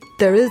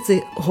there is a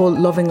whole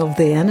loving of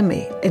the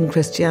enemy in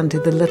Christianity,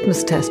 the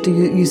litmus test. Do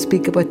you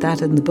speak about that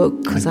in the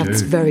book? Because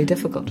that's very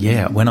difficult.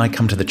 Yeah, when I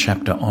come to the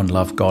chapter on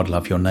love God,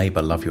 love your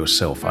neighbour, love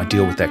yourself, I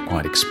deal with that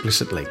quite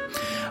explicitly.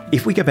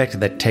 If we go back to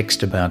that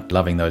text about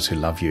loving those who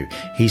love you,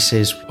 he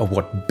says, of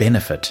what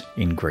benefit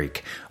in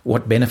Greek?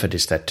 What benefit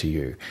is that to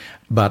you?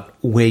 But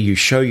where you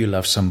show you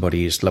love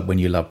somebody is when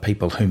you love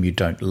people whom you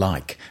don't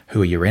like,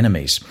 who are your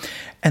enemies.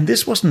 And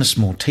this wasn't a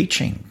small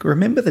teaching.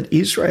 Remember that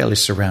Israel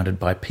is surrounded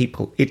by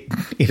people it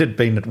had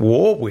been at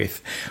war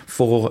with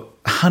for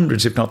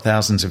hundreds, if not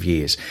thousands of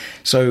years.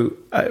 So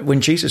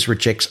when Jesus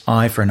rejects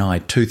eye for an eye,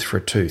 tooth for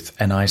a tooth,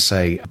 and I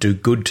say, do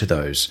good to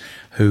those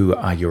who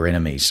are your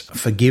enemies,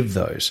 forgive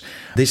those,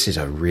 this is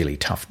a really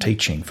tough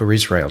teaching for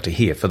Israel to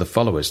hear, for the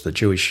followers, the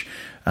Jewish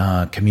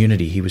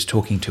community he was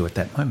talking to at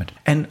that moment.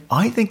 And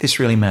I think this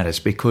really matters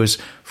because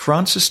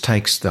Francis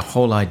takes the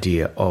whole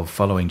idea of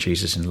following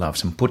Jesus in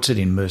love and puts it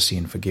in mercy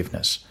and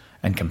forgiveness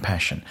and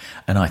compassion.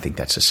 And I think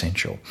that's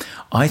essential.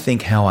 I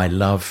think how I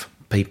love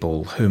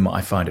people whom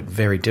I find it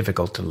very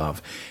difficult to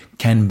love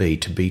can be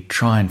to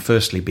try and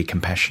firstly be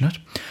compassionate.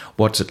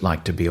 What's it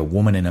like to be a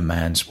woman in a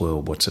man's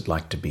world? What's it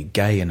like to be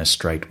gay in a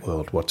straight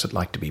world? What's it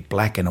like to be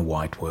black in a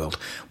white world?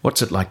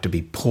 What's it like to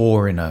be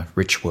poor in a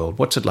rich world?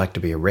 What's it like to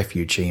be a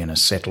refugee in a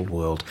settled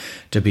world?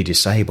 To be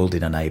disabled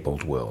in an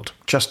abled world?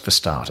 Just for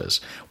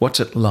starters. What's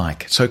it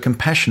like? So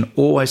compassion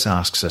always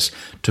asks us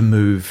to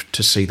move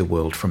to see the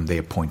world from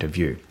their point of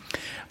view.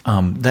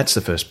 That's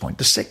the first point.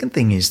 The second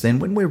thing is then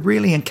when we're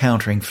really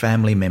encountering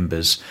family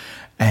members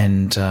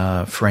and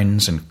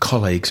friends and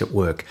colleagues at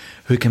work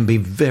who can be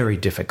very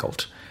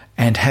difficult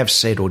and have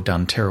said or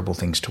done terrible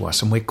things to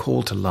us, and we're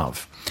called to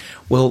love.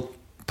 Well,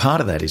 part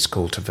of that is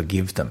called to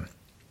forgive them.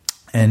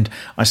 And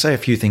I say a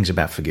few things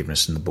about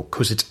forgiveness in the book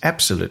because it's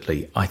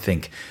absolutely, I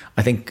think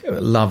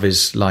love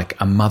is like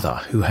a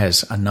mother who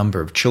has a number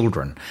of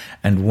children,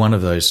 and one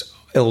of those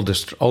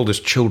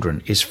oldest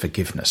children is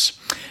forgiveness.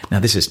 Now,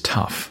 this is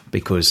tough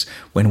because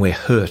when we're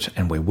hurt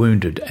and we're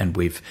wounded and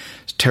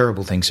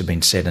terrible things have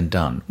been said and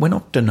done, we're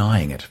not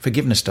denying it.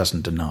 Forgiveness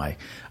doesn't deny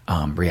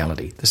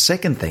reality. The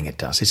second thing it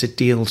does is it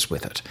deals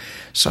with it.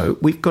 So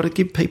we've got to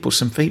give people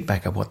some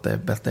feedback of what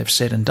they've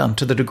said and done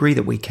to the degree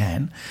that we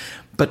can.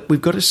 But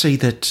we've got to see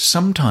that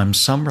sometimes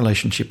some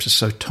relationships are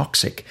so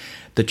toxic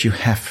that you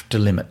have to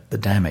limit the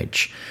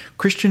damage.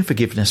 Christian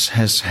forgiveness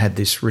has had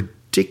this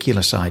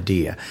ridiculous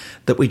idea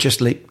that we just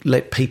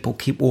let people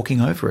keep walking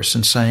over us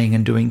and saying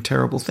and doing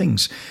terrible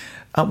things.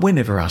 We're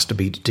never asked to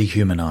be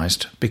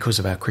dehumanized because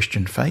of our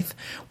Christian faith.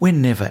 We're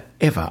never,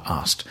 ever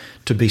asked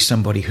to be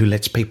somebody who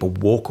lets people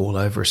walk all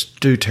over us,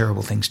 do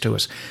terrible things to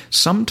us.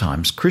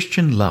 Sometimes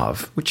Christian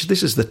love, which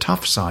this is the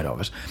tough side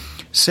of it,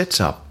 sets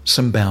up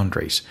some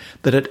boundaries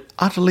that are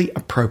utterly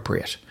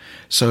appropriate.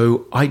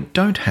 So I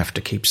don't have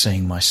to keep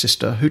seeing my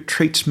sister who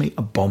treats me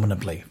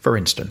abominably, for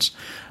instance.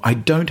 I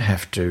don't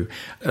have to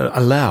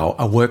allow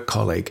a work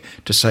colleague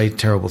to say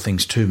terrible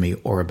things to me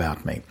or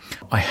about me.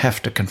 I have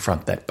to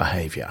confront that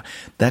behaviour.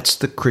 That's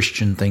the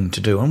Christian thing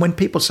to do. And when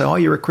people say, oh,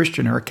 you're a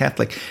Christian or a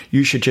Catholic,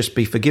 you should just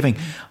be forgiving.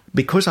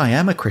 Because I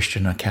am a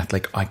Christian or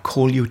Catholic, I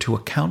call you to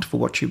account for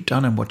what you've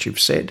done and what you've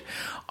said.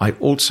 I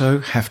also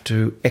have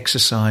to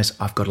exercise,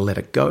 I've got to let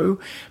it go,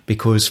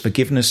 because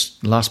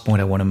forgiveness, last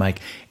point I want to make,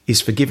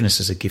 is forgiveness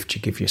is a gift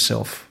you give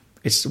yourself.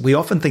 We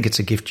often think it's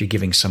a gift you're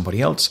giving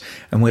somebody else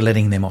and we're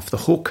letting them off the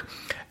hook.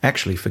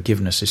 Actually,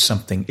 forgiveness is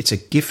it's a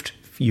gift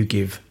you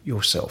give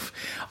yourself.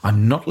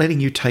 I'm not letting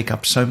you take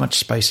up so much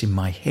space in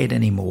my head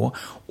anymore,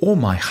 or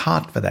my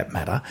heart for that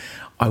matter.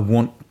 I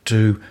want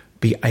to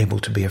be able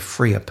to be a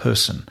freer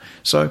person.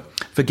 So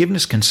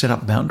forgiveness can set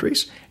up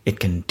boundaries. It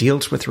can deal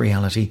with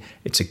reality.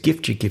 It's a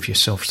gift you give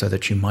yourself so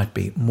that you might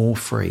be more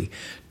free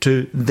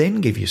to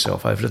then give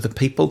yourself over to the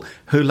people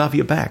who love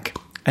you back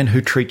and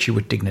who treat you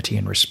with dignity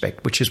and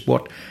respect, which is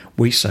what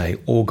we say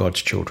all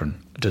God's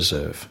children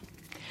deserve.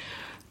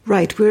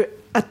 Right. We're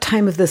at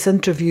time of this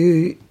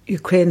interview,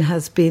 Ukraine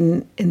has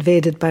been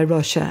invaded by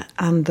Russia,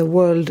 and the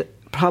world,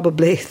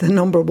 probably the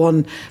number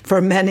one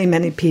for many,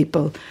 many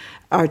people,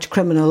 arch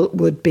criminal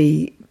would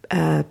be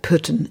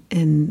Putin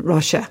in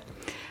Russia.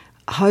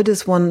 How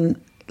does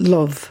one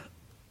love,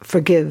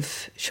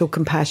 forgive, show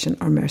compassion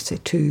or mercy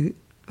to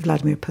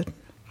Vladimir Putin?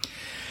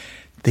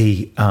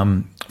 The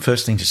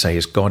first thing to say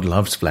is God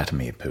loves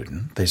Vladimir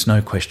Putin. There's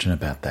no question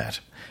about that.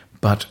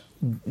 But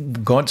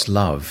God's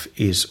love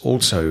is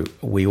also,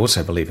 we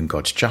also believe in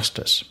God's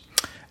justice.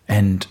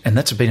 And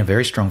that's been a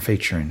very strong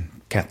feature in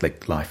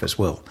Catholic life as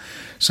well.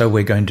 So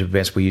we're going to,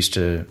 as we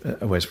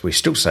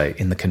still say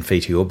in the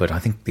Confiteor, but I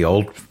think the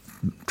old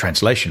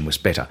translation was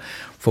better,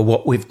 for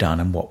what we've done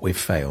and what we've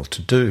failed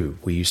to do.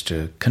 We used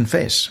to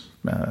confess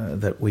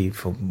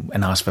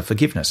and ask for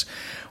forgiveness.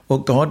 Well,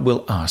 God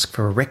will ask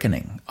for a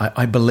reckoning.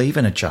 I believe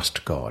in a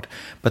just God,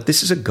 but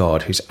this is a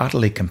God who's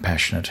utterly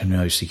compassionate and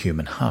knows the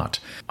human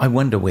heart. I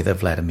wonder whether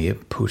Vladimir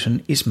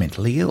Putin is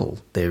mentally ill.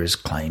 There is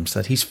claims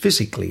that he's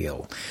physically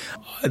ill.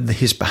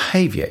 His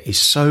behaviour is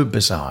so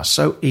bizarre,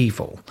 so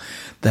evil,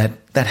 that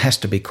has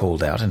to be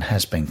called out and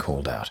has been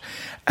called out.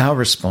 Our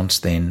response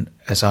then,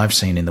 as I've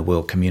seen in the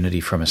world community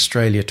from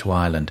Australia to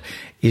Ireland,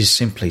 is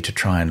simply to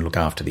try and look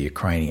after the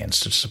Ukrainians,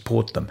 to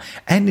support them,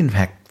 and in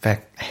fact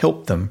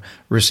help them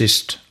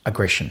resist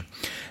aggression.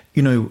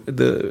 You know,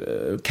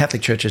 the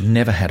Catholic Church has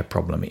never had a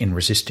problem in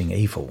resisting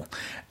evil,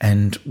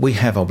 and we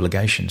have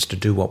obligations to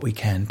do what we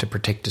can to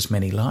protect as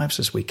many lives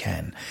as we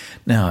can.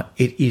 Now,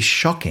 it is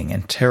shocking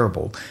and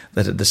terrible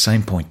that at the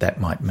same point that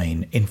might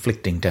mean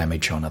inflicting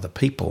damage on other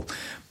people,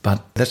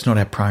 but that's not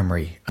our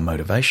primary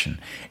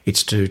motivation.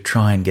 It's to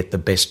try and get the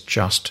best,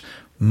 just,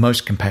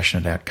 most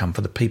compassionate outcome for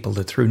the people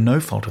that through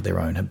no fault of their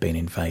own have been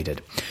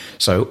invaded.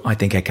 So I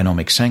think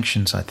economic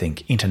sanctions, I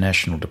think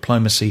international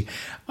diplomacy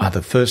are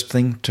the first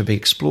thing to be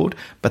explored,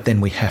 but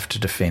then we have to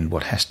defend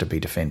what has to be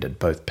defended,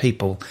 both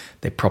people,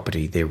 their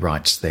property, their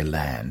rights, their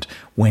land,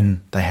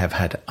 when they have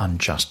had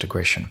unjust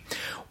aggression.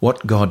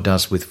 What God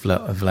does with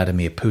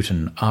Vladimir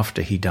Putin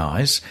after he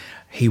dies,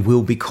 he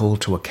will be called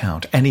to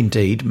account. And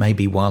indeed,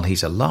 maybe while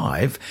he's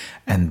alive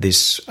and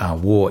this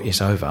war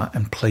is over,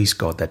 and please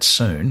God that's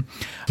soon,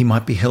 he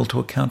might be held to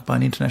account by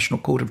an international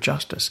court of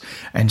justice.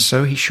 And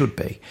so he should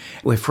be.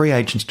 We're free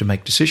agents to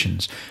make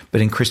decisions,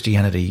 but in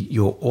Christianity,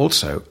 you're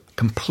also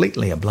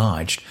completely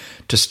obliged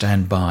to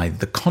stand by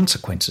the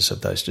consequences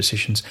of those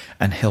decisions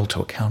and held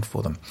to account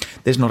for them.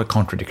 There's not a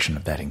contradiction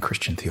of that in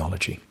Christian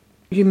theology.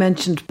 You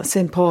mentioned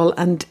St. Paul,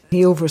 and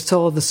he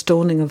oversaw the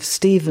stoning of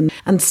Stephen.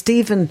 And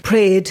Stephen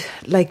prayed,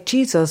 like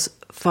Jesus,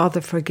 Father,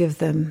 forgive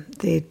them.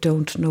 They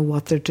don't know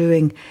what they're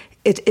doing.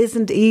 It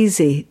isn't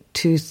easy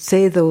to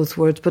say those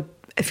words, but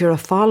if you're a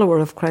follower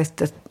of Christ,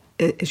 that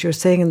as you're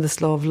saying in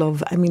this law of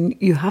love, I mean,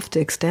 you have to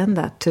extend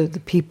that to the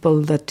people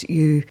that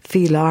you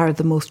feel are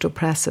the most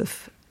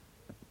oppressive,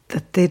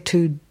 that they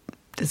too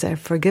deserve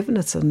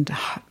forgiveness. And,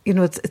 you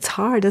know, it's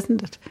hard,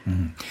 isn't it?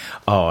 Mm.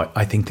 Oh,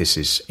 I think this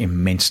is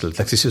immensely,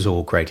 this is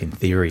all great in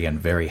theory and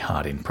very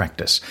hard in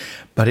practice.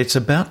 But it's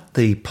about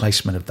the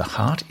placement of the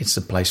heart. It's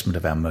the placement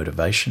of our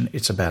motivation.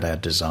 It's about our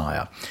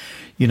desire.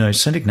 You know,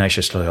 St.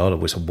 Ignatius Loyola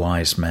was a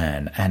wise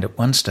man, and at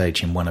one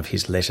stage in one of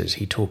his letters,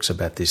 he talks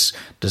about this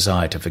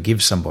desire to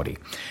forgive somebody.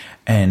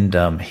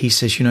 And he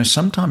says, you know,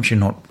 sometimes you're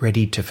not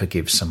ready to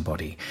forgive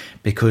somebody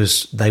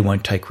because they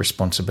won't take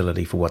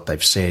responsibility for what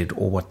they've said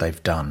or what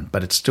they've done,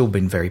 but it's still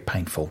been very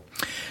painful.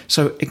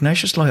 So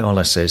Ignatius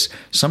Loyola says,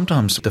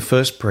 sometimes the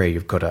first prayer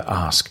you've got to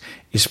ask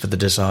is for the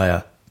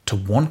desire to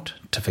want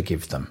to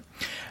forgive them.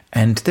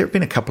 And there have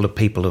been a couple of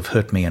people who've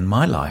hurt me in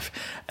my life,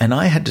 and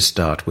I had to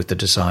start with the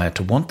desire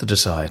to want the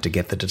desire to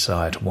get the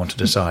desire to want a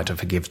desire to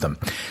forgive them.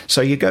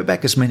 So you go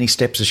back as many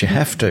steps as you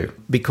have to,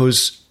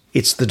 because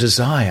it's the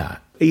desire.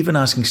 Even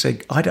asking,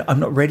 say, I'm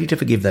not ready to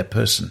forgive that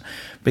person,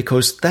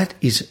 because that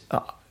is,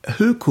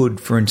 who could,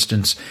 for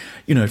instance,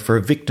 you know, for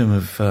a victim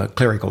of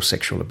clerical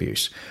sexual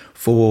abuse,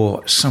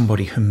 for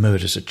somebody who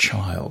murders a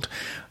child,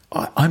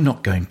 I'm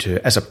not going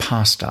to, as a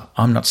pastor,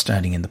 I'm not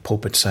standing in the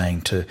pulpit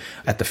saying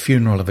at the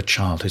funeral of a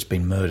child who's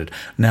been murdered,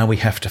 now we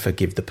have to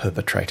forgive the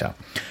perpetrator.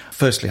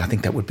 Firstly, I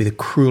think that would be the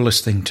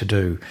cruelest thing to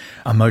do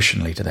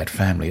emotionally to that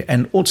family.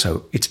 And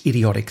also, it's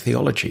idiotic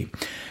theology.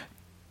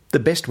 The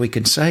best we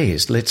can say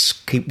is let's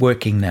keep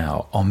working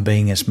now on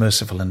being as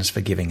merciful and as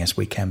forgiving as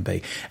we can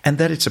be. And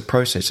that it's a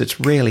process. It's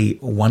rarely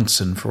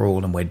once and for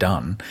all and we're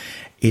done.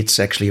 It's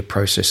actually a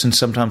process. And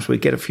sometimes we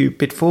get a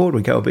bit forward,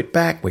 we go a bit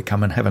back, we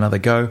come and have another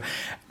go.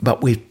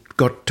 But we've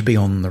got to be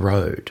on the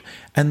road.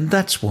 And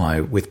that's why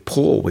with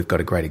Paul, we've got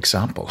a great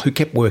example who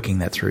kept working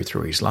that through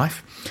his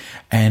life.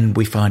 And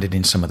we find it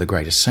in some of the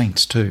greatest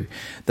saints too,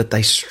 that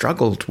they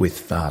struggled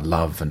with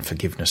love and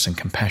forgiveness and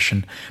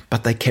compassion,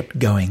 but they kept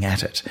going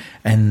at it.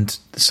 And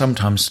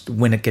sometimes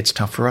when it gets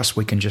tough for us,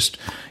 we can just,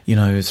 you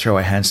know, throw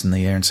our hands in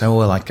the air and say, oh,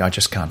 well, I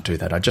just can't do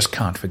that. I just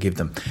can't forgive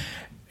them.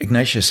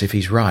 Ignatius, if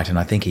he's right, and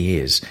I think he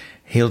is,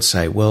 he'll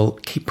say, well,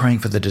 keep praying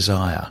for the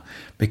desire,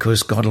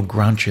 because God will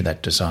grant you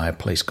that desire,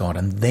 please God,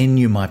 and then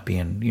you might be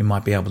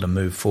able to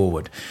move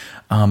forward.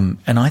 And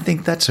I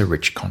think that's a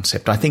rich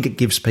concept. I think it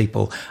gives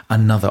people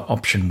another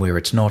option where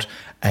it's not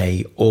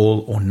a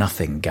all or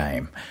nothing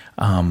game.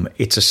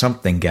 It's a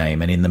something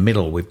game, and in the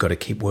middle we've got to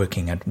keep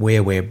working at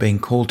where we're being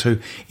called to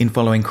in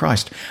following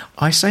Christ.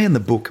 I say in the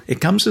book,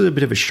 it comes as a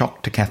bit of a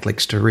shock to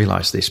Catholics to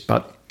realise this,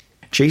 but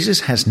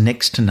Jesus has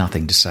next to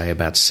nothing to say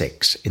about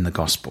sex in the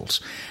Gospels.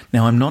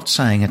 Now, I'm not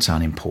saying it's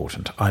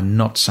unimportant. I'm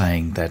not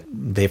saying that,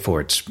 therefore,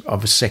 it's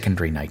of a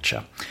secondary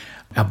nature.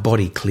 Our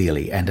body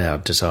clearly and our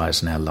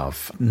desires and our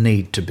love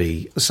need to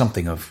be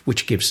something of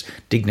which gives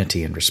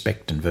dignity and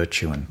respect and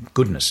virtue and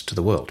goodness to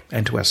the world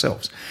and to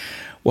ourselves.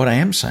 What I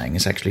am saying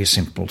is actually a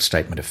simple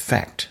statement of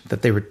fact,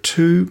 that there are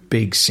two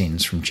big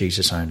sins from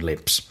Jesus' own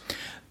lips.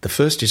 The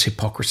first is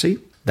hypocrisy.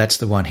 That's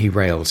the one he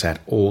rails at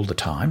all the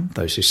time,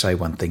 those who say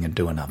one thing and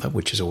do another,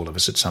 which is all of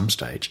us at some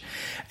stage.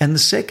 And the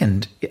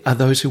second are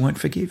those who won't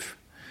forgive.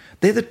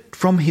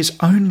 From his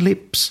own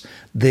lips,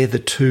 they're the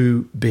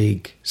two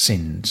big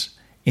sins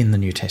in the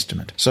New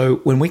Testament. So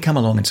when we come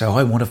along and say,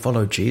 I want to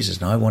follow Jesus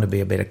and I want to be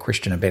a better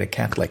Christian, a better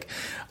Catholic,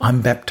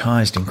 I'm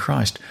baptized in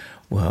Christ.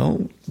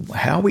 Well,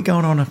 how are we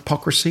going on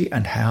hypocrisy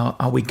and how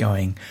are we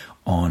going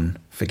on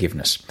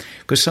forgiveness?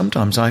 Because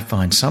sometimes I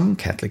find some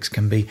Catholics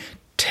can be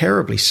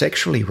terribly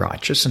sexually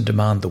righteous and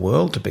demand the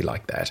world to be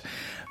like that.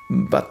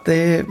 But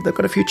they've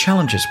got a few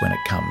challenges when it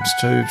comes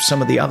to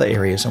some of the other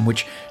areas on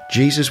which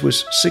Jesus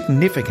was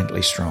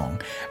significantly strong,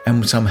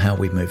 and somehow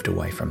we've moved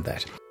away from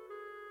that.